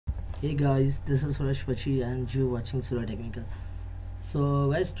Hey guys, this is Suresh Pachi and you watching Sura Technical.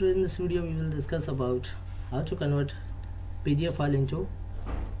 So guys, today in this video we will discuss about how to convert PDF file into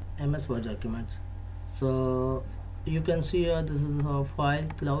MS Word documents. So you can see here this is a file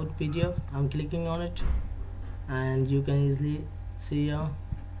cloud PDF. I'm clicking on it and you can easily see here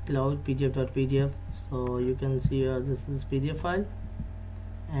cloud pdf.pdf. So you can see here this is PDF file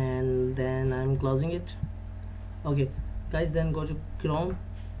and then I'm closing it. Okay guys, then go to Chrome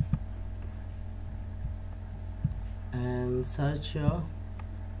and search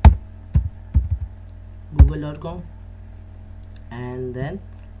google.com and then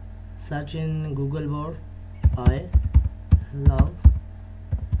search in Google Word I love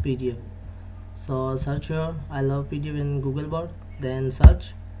PDF. So search here I love PDF in Google Word, then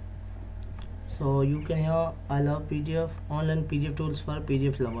search. So you can hear I love PDF, online PDF tools for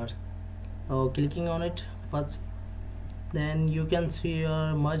PDF lovers. So clicking on it first, then you can see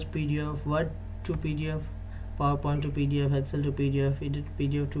your merge PDF, Word to PDF, PowerPoint to PDF, Excel to PDF, Edit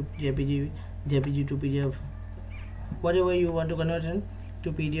PDF to JPG, JPG to PDF, whatever you want to convert in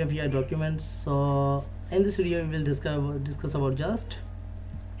to PDF your documents. So in this video we will discuss about just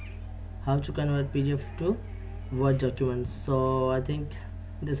how to convert PDF to Word documents. So I think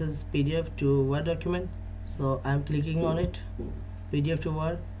this is PDF to Word document, so I'm clicking on it, PDF to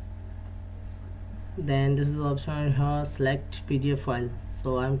Word. Then this is the option here, select PDF file.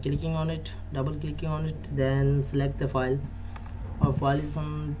 So I'm clicking on it, double clicking on it, then select the file. Our file is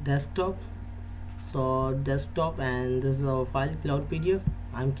on desktop, so desktop, and this is our file cloud PDF.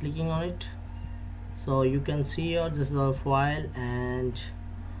 I'm clicking on it, so you can see here this is our file and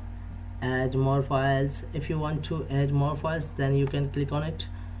add more files. If you want to add more files, then you can click on it,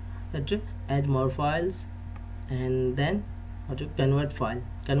 add more files, and then how to convert file,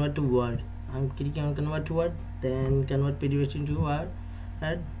 convert to Word. I'm clicking on convert to Word, then convert PDF into Word,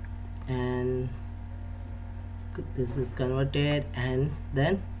 and this is converted, and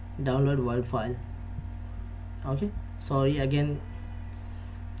then download Word file. Okay, sorry again,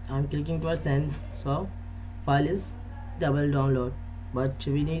 I'm clicking twice, then so file is double download, but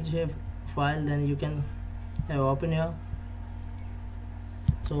we need a file, then you can open here.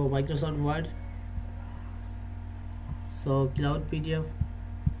 So Microsoft Word, so cloud PDF.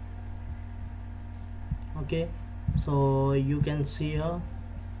 Okay, so you can see here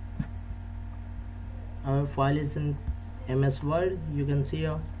our file is in MS Word. You can see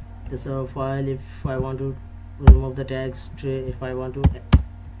here this is our file. If I want to remove the text, if I want to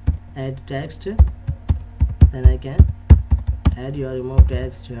add text, then I can add your remove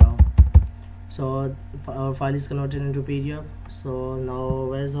text here. So our file is converted into PDF. So now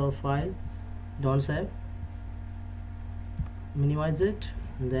where's our file? Don't save, minimize it,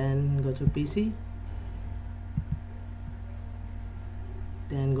 and then go to PC,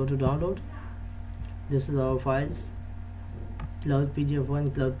 then go to download. This is our files, cloud PDF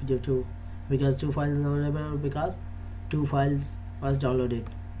 1, cloud PDF 2, because two files are available, because two files was downloaded.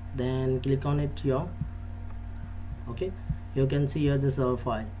 Then click on it here. Okay, you can see here this is our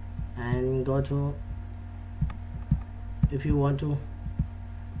file, and go to, if you want to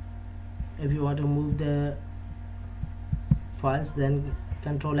move the files, then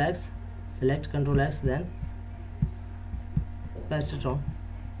Control X, select Control X, then paste it on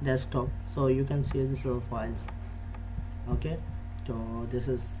desktop. So you can see this is our files. Okay, so this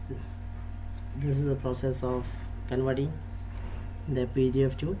is the process of converting the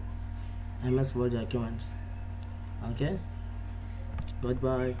PDF to MS Word documents. Okay,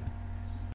 goodbye.